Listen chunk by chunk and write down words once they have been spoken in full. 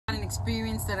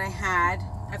experience that I had.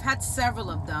 I've had several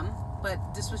of them,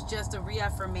 but this was just a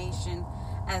reaffirmation,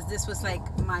 as this was like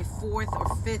my fourth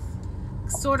or fifth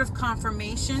sort of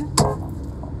confirmation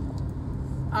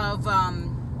of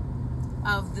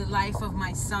the life of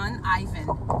my son, Ivan,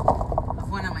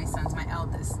 of one of my sons, my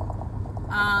eldest.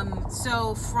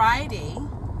 So Friday,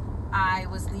 I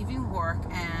was leaving work,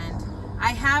 and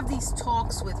I have these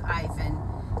talks with Ivan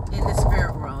in the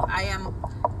spirit world. I am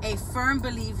a firm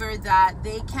believer that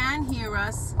they can hear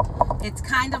us. It's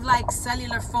kind of like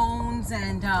cellular phones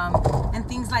and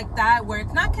things like that, where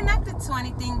it's not connected to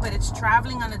anything, but it's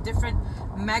traveling on a different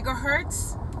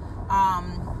megahertz.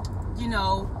 You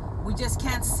know, we just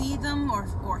can't see them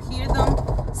or hear them.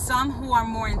 Some who are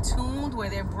more in tune, where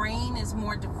their brain is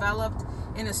more developed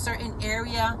in a certain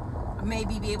area,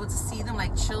 maybe be able to see them,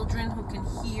 like children who can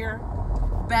hear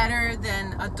better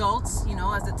than adults, you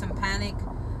know, as the tympanic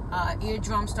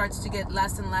eardrum starts to get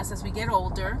less and less as we get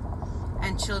older,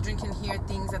 and children can hear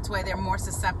things. That's why they're more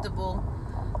susceptible.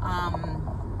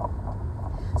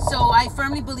 So I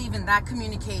firmly believe in that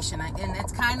communication, and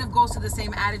it kind of goes to the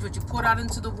same adage: what you put out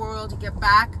into the world, you get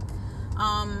back,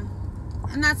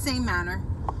 in that same manner.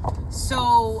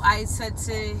 So I said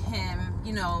to him,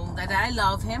 you know, that I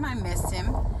love him, I miss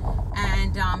him,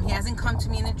 and he hasn't come to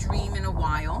me in a dream in a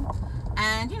while,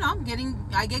 and you know,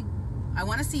 I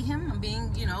want to see him. I'm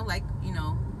being, you know, like, you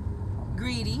know,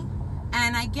 greedy,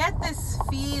 and I get this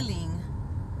feeling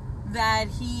that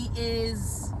he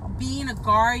is being a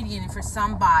guardian for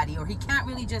somebody, or he can't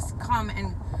really just come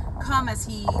as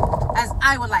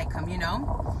I would like him, you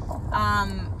know.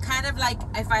 Kind of like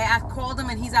if I called him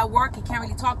and he's at work, he can't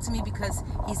really talk to me because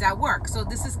he's at work. So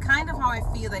this is kind of how I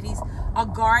feel, that he's a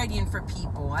guardian for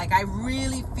people. Like, I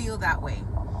really feel that way.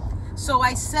 So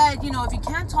I said, you know, if you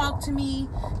can't talk to me,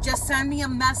 just send me a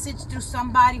message through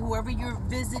somebody, whoever you're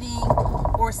visiting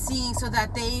or seeing, so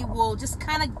that they will just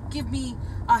kind of give me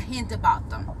a hint about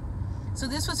them. So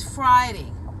this was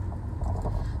Friday.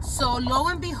 So lo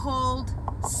and behold,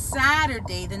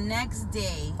 Saturday, the next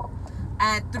day,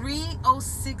 at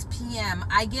 3:06 p.m.,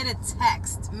 I get a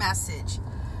text message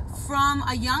from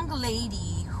a young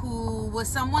lady who was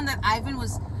someone that Ivan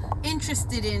was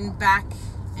interested in back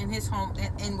in his home,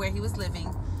 in where he was living.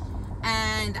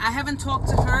 And I haven't talked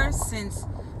to her since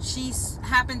she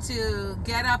happened to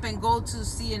get up and go to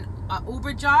see an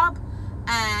Uber job,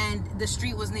 and the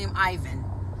street was named Ivan.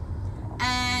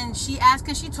 And she asked,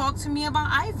 can she talk to me about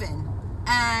Ivan?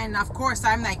 And of course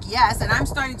I'm like, yes. And I'm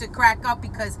starting to crack up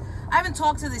because I haven't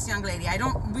talked to this young lady. I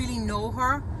don't really know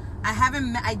her.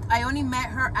 I only met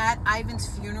her at Ivan's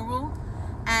funeral.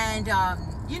 And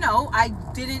you know, I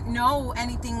didn't know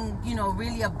anything, you know,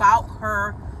 really about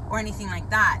her or anything like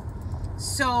that.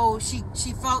 So she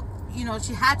felt, you know,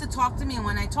 she had to talk to me. And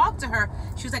when I talked to her,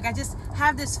 she was like, I just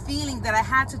have this feeling that I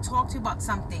had to talk to you about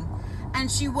something. And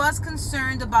she was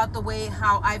concerned about the way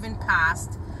how Ivan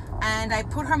passed. And I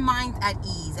put her mind at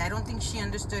ease. I don't think she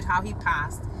understood how he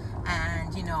passed.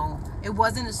 And, you know, it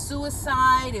wasn't a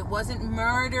suicide. It wasn't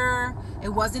murder. It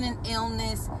wasn't an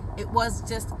illness. It was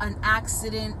just an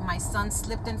accident. My son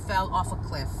slipped and fell off a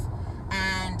cliff.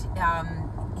 And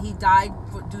he died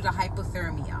due to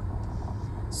hypothermia.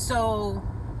 So,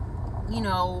 you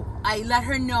know, I let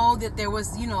her know that there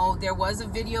was, you know, there was a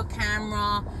video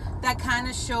camera that kind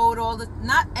of showed all the,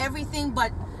 not everything,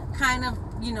 but kind of,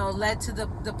 you know, led to the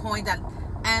point that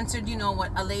answered, you know,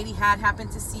 what a lady had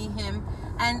happened to see him.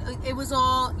 And it was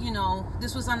all, you know,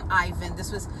 this was on Ivan.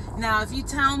 This was, now if you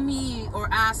tell me or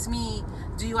ask me,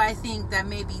 I think that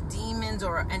maybe demons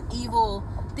or an evil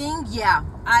thing? Yeah,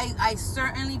 I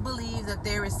certainly believe that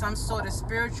there is some sort of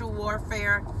spiritual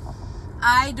warfare.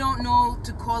 I don't know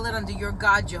to call it under your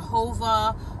God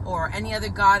Jehovah or any other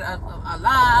God of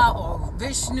Allah or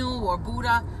Vishnu or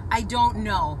Buddha. I don't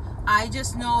know. I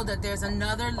just know that there's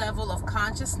another level of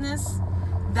consciousness,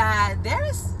 that there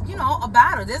is, you know, a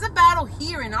battle. There's a battle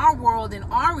here in our world, in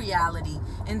our reality,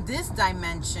 in this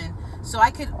dimension. So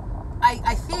I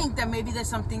think that maybe there's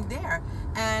something there.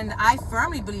 And I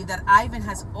firmly believe that Ivan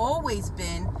has always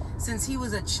been, since he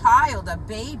was a child, a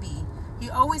baby, he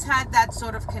always had that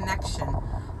sort of connection.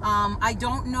 I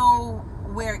don't know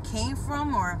where it came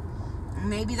from, or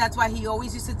maybe that's why he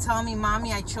always used to tell me,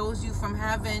 Mommy, I chose you from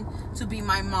heaven to be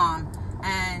my mom.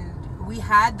 And we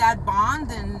had that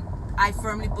bond, and I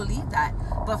firmly believe that.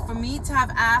 But for me to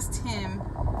have asked him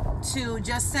to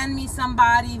just send me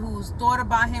somebody who's thought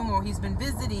about him or he's been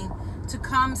visiting to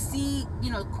come see,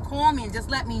 you know, call me and just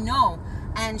let me know.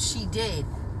 And she did.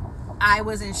 I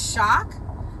was in shock,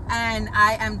 and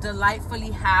I am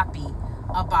delightfully happy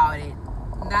about it.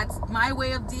 That's my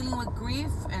way of dealing with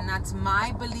grief, and that's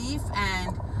my belief,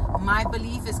 and my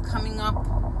belief is coming up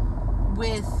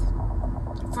with,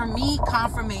 for me,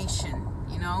 confirmation,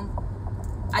 you know.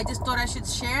 I just thought I should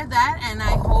share that, and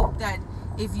I hope that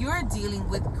if you're dealing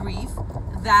with grief,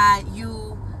 that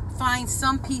you find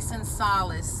some peace and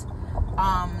solace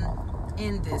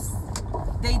in this.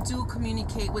 They do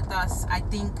communicate with us. I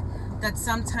think that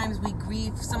sometimes we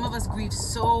grieve, some of us grieve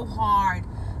so hard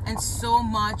and so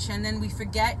much, and then we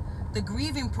forget the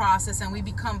grieving process and we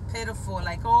become pitiful,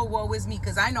 like, oh, woe is me,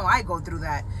 because I know I go through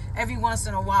that. Every once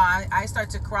in a while, I start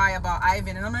to cry about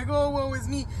Ivan, and I'm like, oh, woe is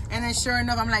me. And then sure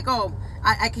enough, I'm like, oh,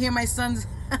 I can hear my son's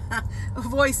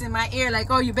voice in my ear, like,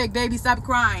 oh, you big baby, stop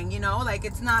crying, you know, like,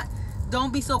 it's not,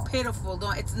 don't be so pitiful.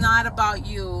 It's not about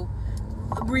you,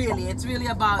 really. It's really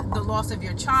about the loss of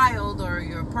your child or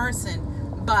your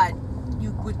person, but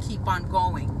you would keep on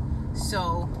going.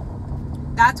 So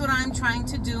that's what I'm trying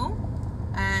to do.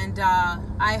 And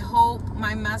I hope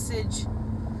my message,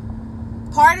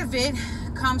 part of it,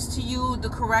 comes to you the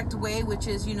correct way, which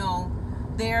is, you know,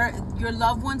 your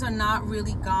loved ones are not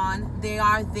really gone. They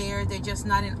are there. They're just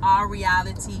not in our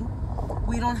reality.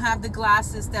 We don't have the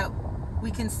glasses that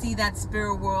we can see that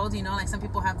spirit world, you know, like some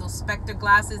people have those specter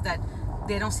glasses that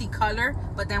they don't see color,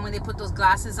 but then when they put those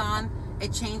glasses on,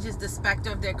 it changes the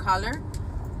specter of their color.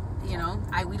 You know,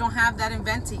 we don't have that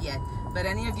invented yet. But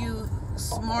any of you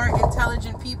smart,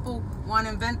 intelligent people want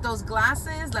to invent those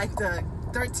glasses, like the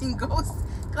 13 Ghosts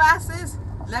glasses,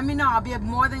 let me know. I'll be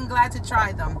more than glad to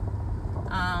try them.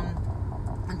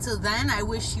 Until then, I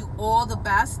wish you all the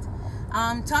best.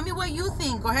 Tell me what you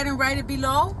think. Go ahead and write it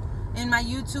below in my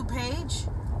YouTube page,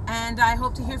 and I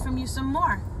hope to hear from you some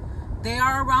more. They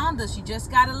are around us. You just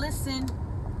gotta listen.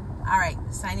 All right,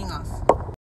 signing off.